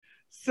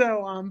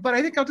So, but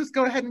I think I'll just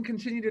go ahead and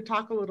continue to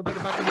talk a little bit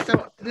about them.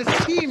 So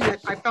this team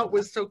that I felt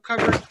was so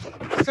covered,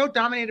 so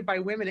dominated by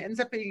women, ends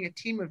up being a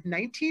team of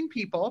 19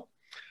 people,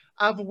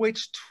 of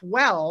which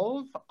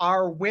 12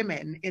 are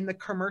women in the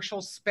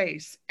commercial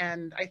space.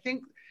 And I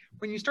think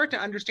when you start to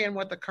understand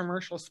what the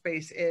commercial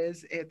space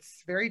is,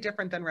 it's very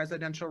different than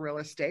residential real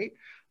estate.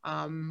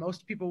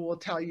 Most people will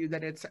tell you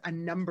that it's a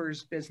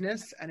numbers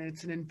business and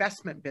it's an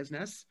investment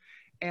business.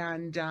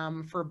 And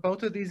for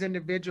both of these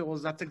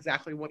individuals, that's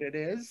exactly what it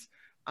is.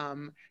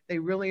 They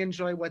really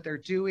enjoy what they're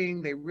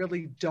doing. They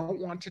really don't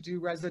want to do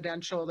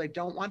residential. They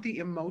don't want the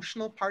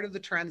emotional part of the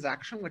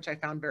transaction, which I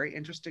found very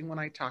interesting when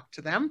I talked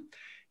to them.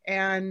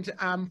 And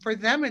for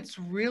them, it's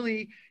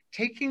really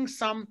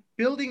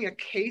building a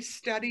case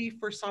study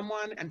for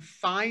someone and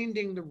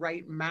finding the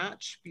right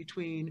match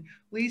between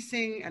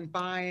leasing and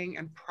buying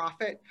and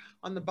profit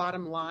on the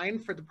bottom line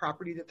for the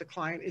property that the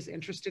client is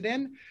interested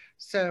in.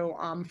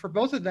 So for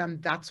both of them,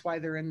 that's why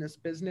they're in this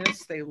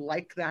business. They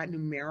like that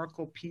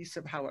numerical piece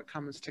of how it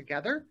comes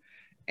together.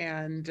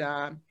 And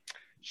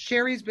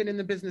Sherry's been in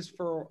the business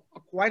for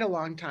quite a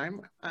long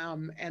time,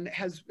 and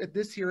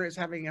this year is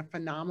having a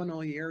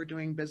phenomenal year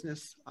doing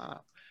business,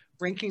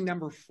 ranking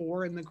number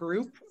 4 in the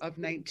group of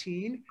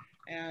 19.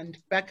 And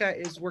Becca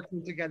is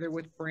working together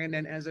with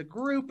Brandon as a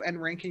group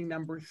and ranking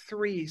number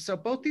 3. So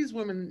both these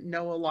women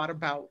know a lot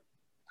about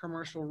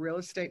commercial real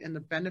estate and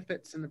the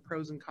benefits and the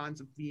pros and cons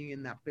of being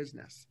in that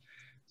business.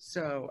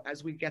 So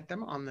as we get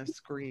them on the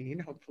screen,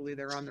 hopefully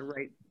they're on the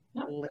right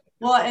list.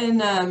 Well,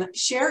 and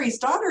Sherry's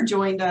daughter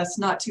joined us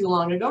not too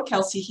long ago,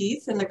 Kelsey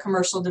Heath, in the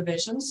commercial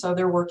division. So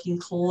they're working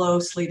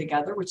closely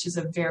together, which is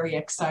a very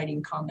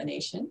exciting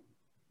combination.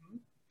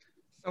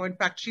 So in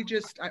fact,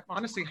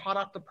 honestly, hot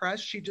off the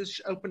press, she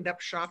just opened up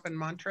shop in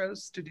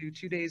Montrose to do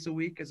 2 days a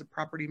week as a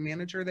property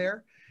manager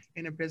there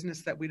in a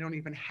business that we don't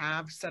even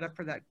have set up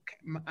for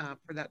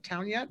that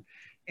town yet.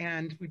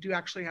 And we do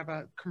actually have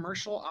a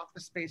commercial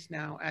office space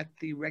now at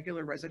the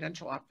regular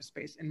residential office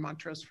space in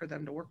Montrose for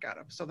them to work out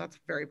of. So that's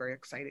very, very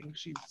exciting.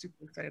 She's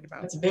super excited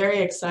about it. It's very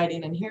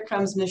exciting. And here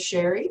comes Miss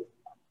Sherry.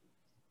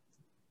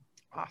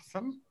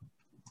 Awesome.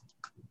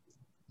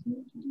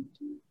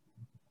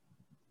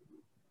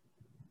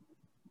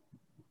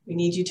 We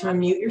need you to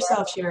unmute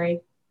yourself,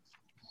 Sherry.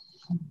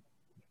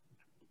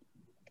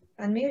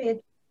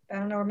 Unmuted. I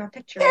don't know where my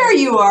picture is. There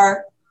you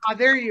are. Oh,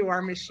 there you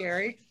are, Miss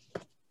Sherry.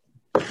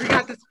 We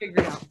got this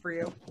figured out for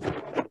you.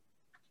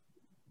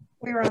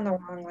 We were on the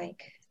wrong link.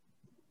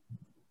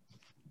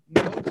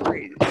 No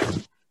worries.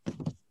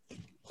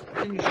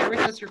 Can you share with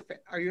us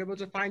are you able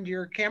to find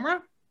your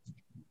camera?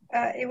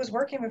 It was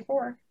working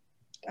before.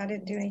 I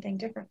didn't do anything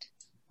different.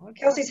 Okay.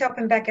 Kelsey's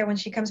helping Becca. When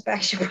she comes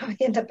back, she'll probably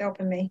end up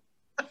helping me.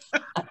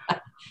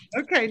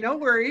 Okay, no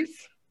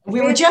worries.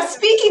 We were just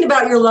speaking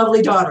about your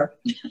lovely daughter.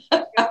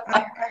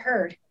 I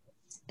heard.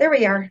 There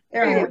we are.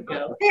 There I am.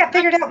 Hey, I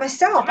figured it out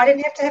myself. I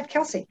didn't have to have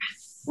Kelsey.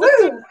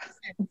 Woo!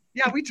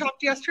 Yeah, we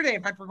talked yesterday.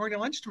 In fact, we're going to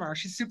lunch tomorrow.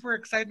 She's super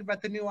excited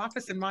about the new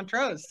office in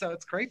Montrose. So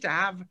it's great to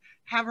have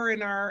her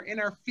in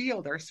our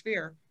field, our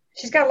sphere.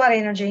 She's got a lot of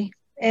energy.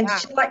 And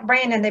she, like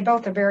Brandon, they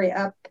both are very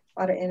up, a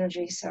lot of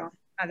energy. So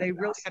they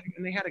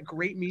really had a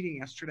great meeting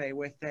yesterday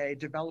with a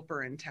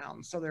developer in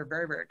town. So they're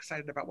very, very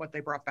excited about what they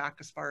brought back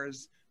as far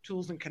as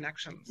tools and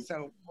connections.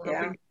 So we're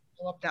hoping to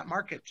fill up that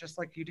market just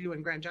like you do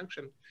in Grand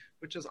Junction,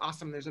 which is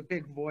awesome. There's a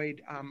big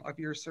void of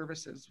your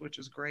services, which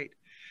is great.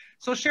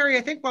 So Sherry,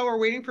 I think while we're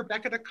waiting for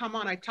Becca to come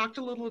on, I talked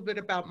a little bit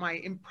about my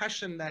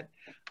impression that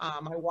I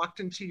walked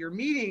into your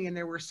meeting and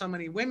there were so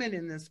many women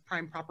in this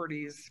Prime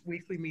Properties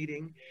weekly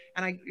meeting.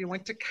 And I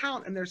went to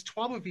count and there's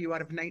 12 of you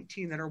out of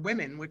 19 that are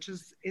women, which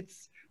is,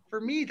 for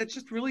me, that's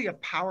just really a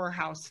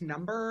powerhouse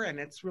number and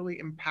it's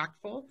really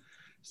impactful.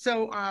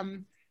 So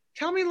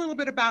tell me a little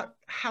bit about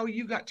how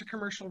you got to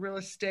commercial real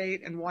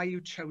estate and why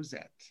you chose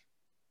it.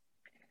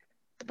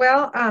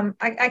 Well,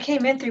 I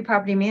came in through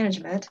property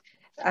management.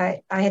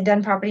 I had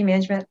done property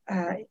management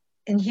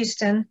in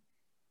Houston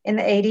in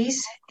the 80s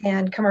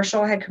and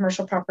I had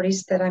commercial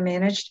properties that I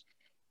managed.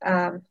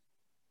 And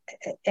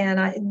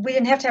we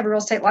didn't have to have a real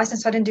estate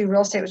license, so I didn't do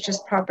real estate. It was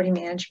just property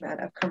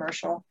management of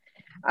commercial.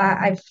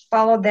 I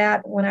followed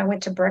that when I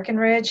went to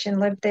Breckenridge and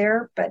lived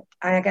there, but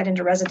I got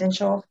into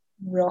residential,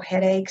 real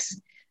headaches.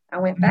 I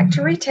went back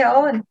to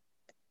retail and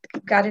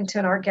got into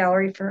an art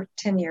gallery for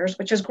 10 years,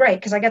 which was great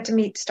because I got to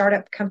meet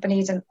startup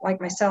companies and like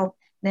myself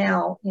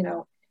now,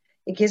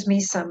 it gives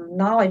me some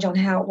knowledge on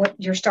what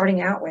you're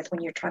starting out with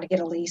when you're trying to get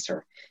a lease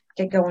or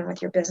get going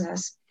with your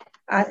business.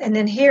 And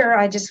then here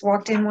I just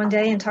walked in one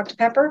day and talked to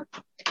Pepper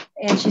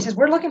and she says,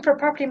 we're looking for a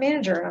property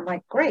manager. And I'm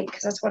like, great,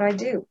 because that's what I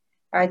do.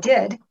 I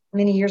did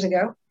many years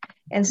ago.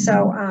 And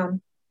so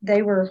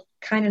they were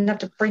kind enough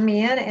to bring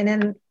me in. And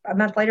then a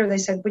month later, they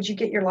said, would you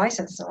get your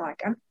license? And I'm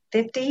like, I'm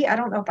 50. I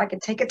don't know if I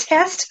could take a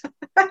test,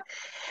 but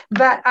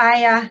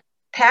I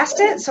passed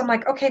it. So I'm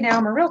like, okay, now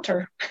I'm a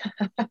realtor.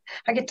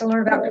 I get to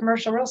learn about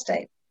commercial real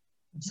estate.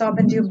 So I've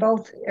been doing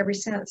both ever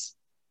since.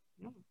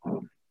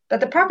 But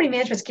the property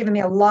management's given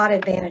me a lot of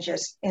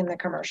advantages in the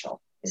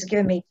commercial. It's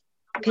given me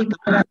people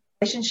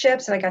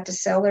relationships that I got to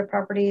sell their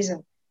properties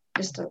and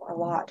just a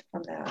lot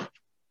from that.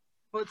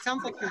 Well, it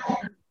sounds like your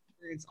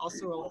experience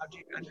also allowed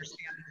you to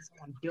understand how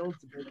someone builds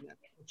a business,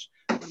 which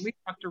when we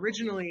talked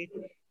originally,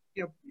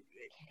 you know,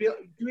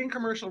 doing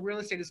commercial real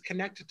estate is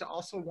connected to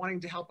also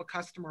wanting to help a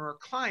customer or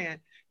client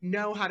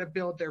know how to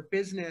build their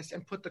business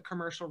and put the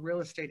commercial real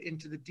estate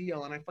into the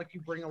deal. And I feel like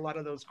you bring a lot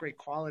of those great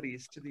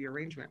qualities to the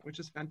arrangement, which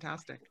is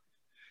fantastic.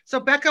 So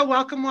Becca,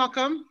 welcome,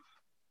 welcome.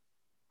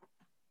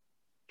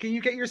 Can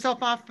you get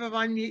yourself off of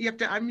unmute? You have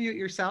to unmute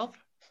yourself.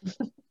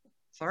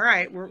 It's all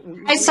right.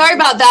 Hey, sorry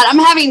about that. I'm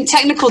having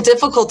technical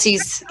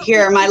difficulties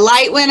here. My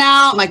light went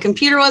out. My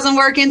computer wasn't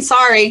working.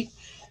 Sorry.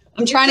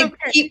 I'm trying to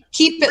keep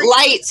it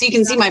light so you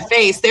can see my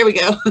face. There we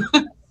go.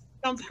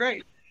 Sounds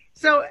great.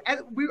 So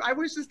I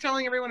was just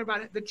telling everyone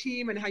about the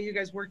team and how you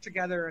guys work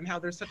together and how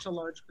there's such a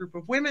large group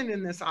of women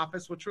in this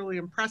office, which really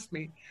impressed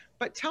me.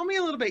 But tell me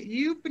a little bit,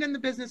 you've been in the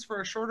business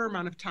for a shorter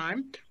amount of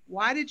time.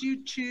 Why did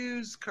you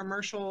choose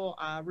commercial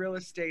real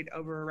estate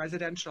over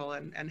residential?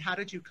 And how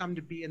did you come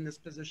to be in this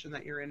position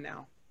that you're in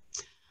now?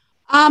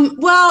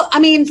 Well, I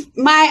mean,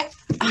 my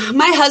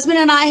husband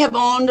and I have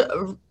owned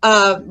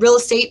real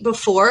estate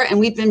before, and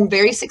we've been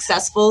very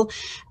successful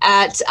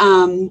at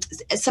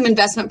some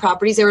investment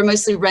properties. They were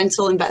mostly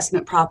rental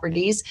investment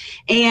properties.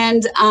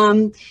 And,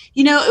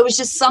 you know, it was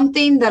just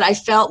something that I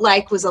felt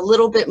like was a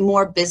little bit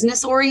more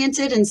business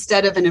oriented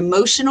instead of an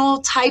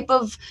emotional type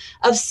of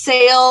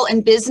sale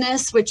and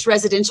business, which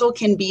residential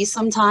can be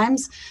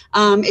sometimes.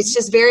 It's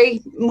just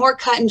very more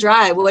cut and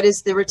dry. What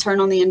is the return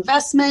on the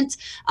investment?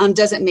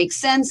 Does it make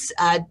sense?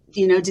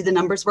 You know, do the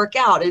numbers work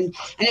out? And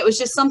it was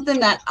just something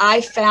that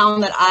I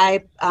found that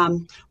I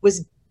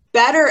was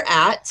better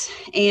at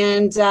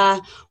and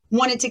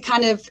wanted to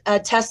kind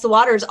of test the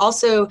waters,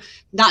 also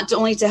not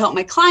only to help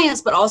my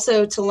clients, but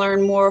also to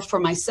learn more for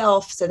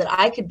myself so that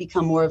I could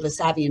become more of a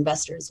savvy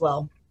investor as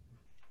well.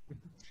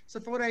 So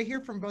for what I hear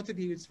from both of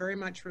you, it's very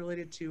much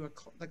related to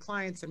the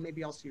clients and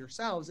maybe also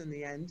yourselves in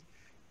the end,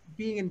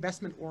 being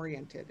investment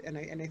oriented. And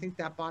I think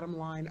that bottom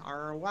line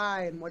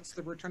ROI and what's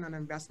the return on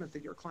investment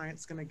that your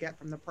client's going to get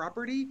from the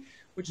property,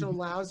 which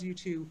allows you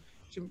to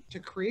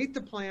create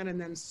the plan and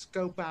then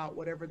scope out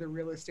whatever the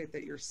real estate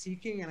that you're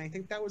seeking. And I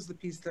think that was the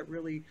piece that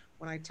really,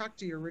 when I talked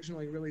to you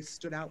originally, really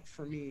stood out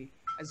for me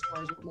as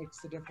far as what makes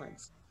the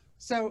difference.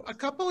 So a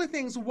couple of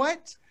things.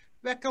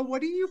 Becca, what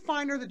do you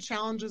find are the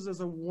challenges as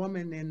a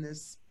woman in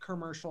this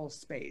commercial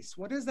space?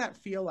 What does that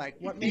feel like?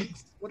 What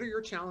are your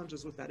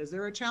challenges with that? Is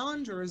there a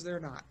challenge or is there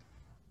not?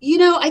 You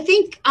know, I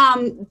think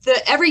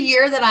every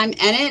year that I'm in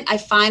it, I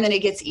find that it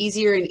gets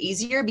easier and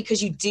easier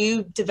because you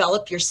do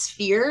develop your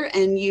sphere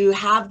and you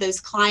have those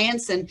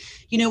clients. And,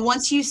 you know,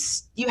 once you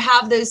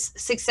have those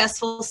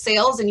successful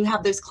sales and you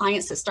have those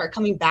clients that start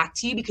coming back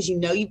to you because you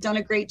know you've done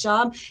a great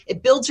job,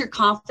 it builds your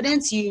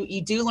confidence.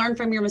 You do learn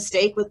from your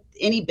mistake with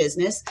any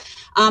business.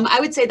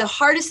 I would say the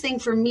hardest thing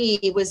for me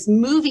was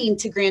moving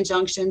to Grand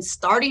Junction,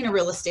 starting a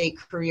real estate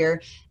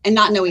career and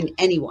not knowing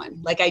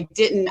anyone. Like I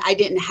didn't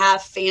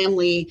have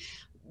family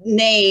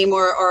name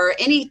or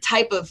any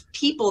type of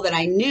people that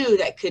I knew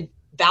that could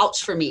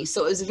vouch for me.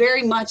 So it was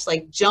very much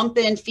like jump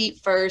in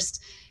feet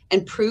first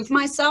and prove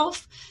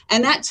myself.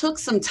 And that took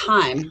some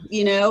time,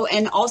 you know,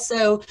 and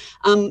also,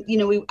 you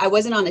know, I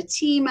wasn't on a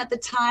team at the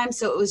time.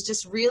 So it was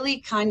just really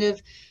kind of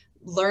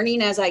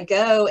learning as I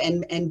go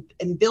and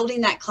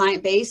building that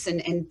client base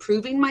and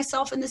proving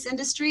myself in this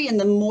industry. And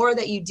the more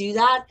that you do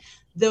that,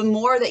 the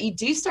more that you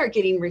do start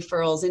getting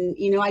referrals. And,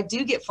 you know, I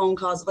do get phone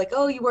calls of like,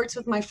 oh, you worked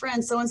with my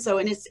friend so-and-so.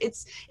 And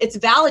it's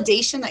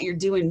validation that you're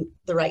doing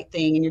the right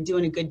thing and you're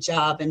doing a good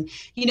job. And,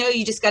 you know,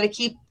 you just got to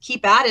keep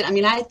at it. I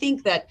mean, I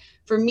think that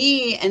for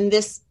me and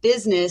this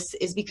business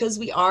is because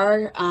we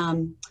are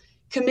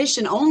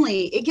commission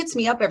only, it gets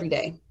me up every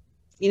day.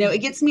 You know, it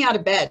gets me out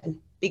of bed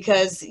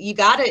because you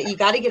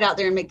gotta get out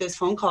there and make those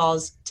phone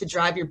calls to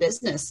drive your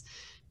business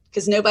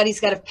because nobody's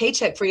got a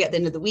paycheck for you at the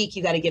end of the week.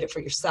 You got to get it for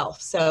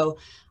yourself. So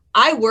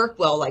I work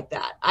well like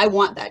that. I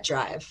want that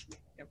drive.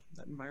 Yep,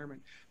 that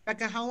environment.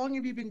 Becca, how long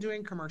have you been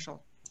doing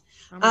commercial?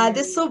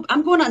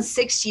 I'm going on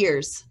 6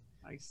 years.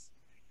 Nice.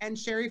 And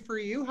Sherry, for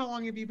you, how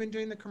long have you been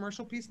doing the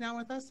commercial piece now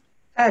with us?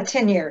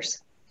 10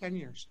 years. 10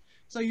 years.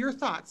 So your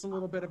thoughts a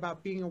little bit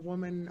about being a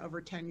woman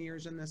over 10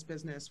 years in this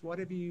business.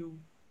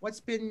 What's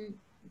been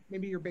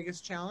maybe your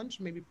biggest challenge,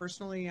 maybe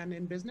personally and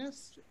in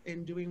business,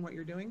 in doing what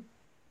you're doing?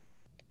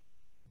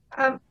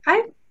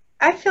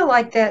 I feel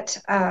like that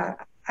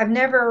I've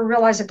never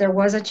realized that there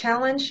was a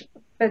challenge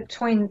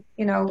between,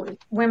 you know,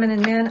 women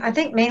and men. I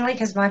think mainly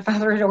because my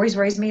father had always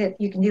raised me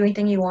that you can do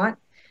anything you want,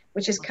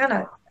 which is kind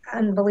of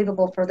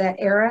unbelievable for that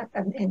era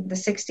in the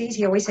 60s.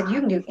 He always said,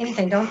 you can do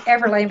anything. Don't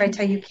ever let anybody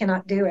tell you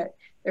cannot do it.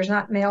 There's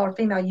not male or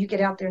female. You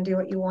get out there and do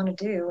what you want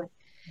to do.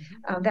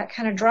 That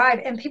kind of drive.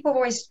 And people have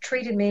always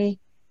treated me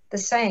the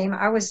same.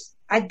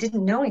 I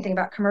didn't know anything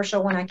about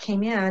commercial when I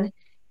came in.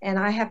 And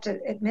I have to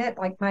admit,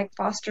 like Mike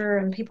Foster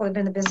and people who have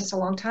been in the business a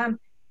long time,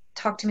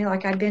 talked to me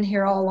like I'd been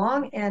here all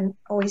along and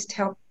always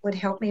would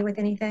help me with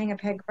anything. I've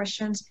had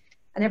questions.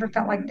 I never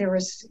felt like there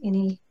was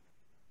any,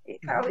 it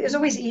was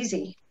always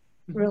easy,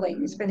 really.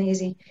 It's been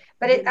easy.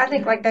 But I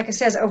think like Becca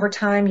says, over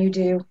time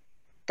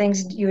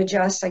things you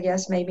adjust, I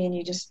guess, maybe, and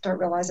you just start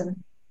realizing,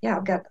 yeah,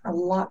 I've got a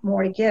lot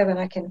more to give, and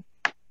I can,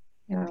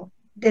 you know,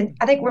 then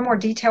I think we're more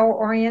detail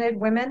oriented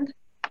women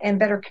and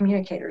better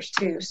communicators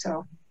too.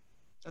 So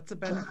that's a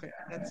benefit.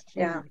 That's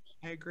huge. Yeah.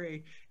 I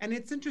agree. And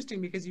it's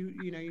interesting because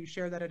you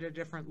share that at a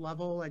different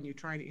level, and you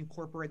try to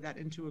incorporate that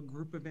into a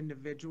group of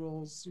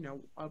individuals,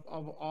 of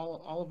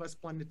all of us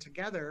blended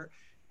together,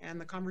 and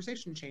the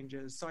conversation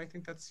changes. So I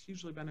think that's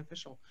hugely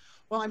beneficial.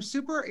 Well, I'm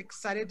super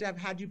excited to have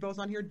had you both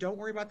on here. Don't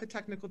worry about the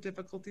technical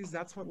difficulties.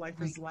 That's what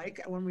life is like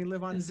when we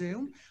live on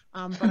Zoom.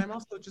 But I'm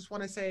also just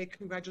want to say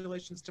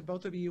congratulations to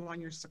both of you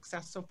on your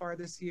success so far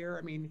this year.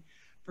 I mean,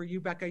 for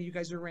you, Becca, you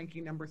guys are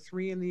ranking number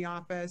 3 in the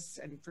office,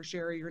 and for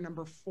Sherry, you're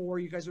number 4.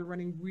 You guys are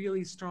running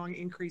really strong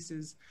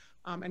increases,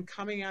 and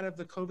coming out of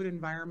the COVID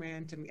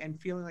environment and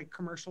feeling like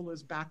commercial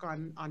is back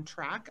on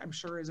track, I'm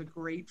sure is a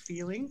great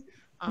feeling.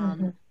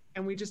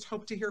 And we just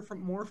hope to hear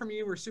more from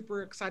you. We're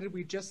super excited.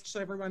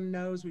 So everyone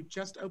knows, we've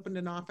just opened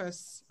an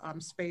office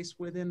space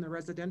within the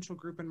residential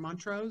group in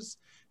Montrose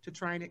to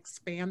try and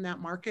expand that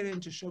market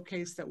and to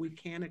showcase that we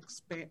can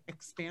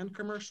expand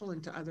commercial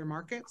into other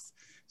markets.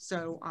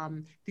 So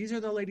these are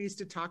the ladies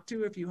to talk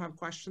to if you have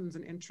questions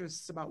and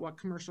interests about what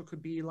commercial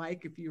could be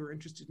like, if you are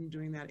interested in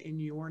doing that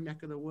in your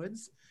neck of the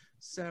woods.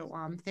 So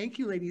thank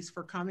you, ladies,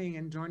 for coming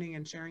and joining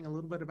and sharing a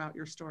little bit about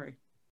your story.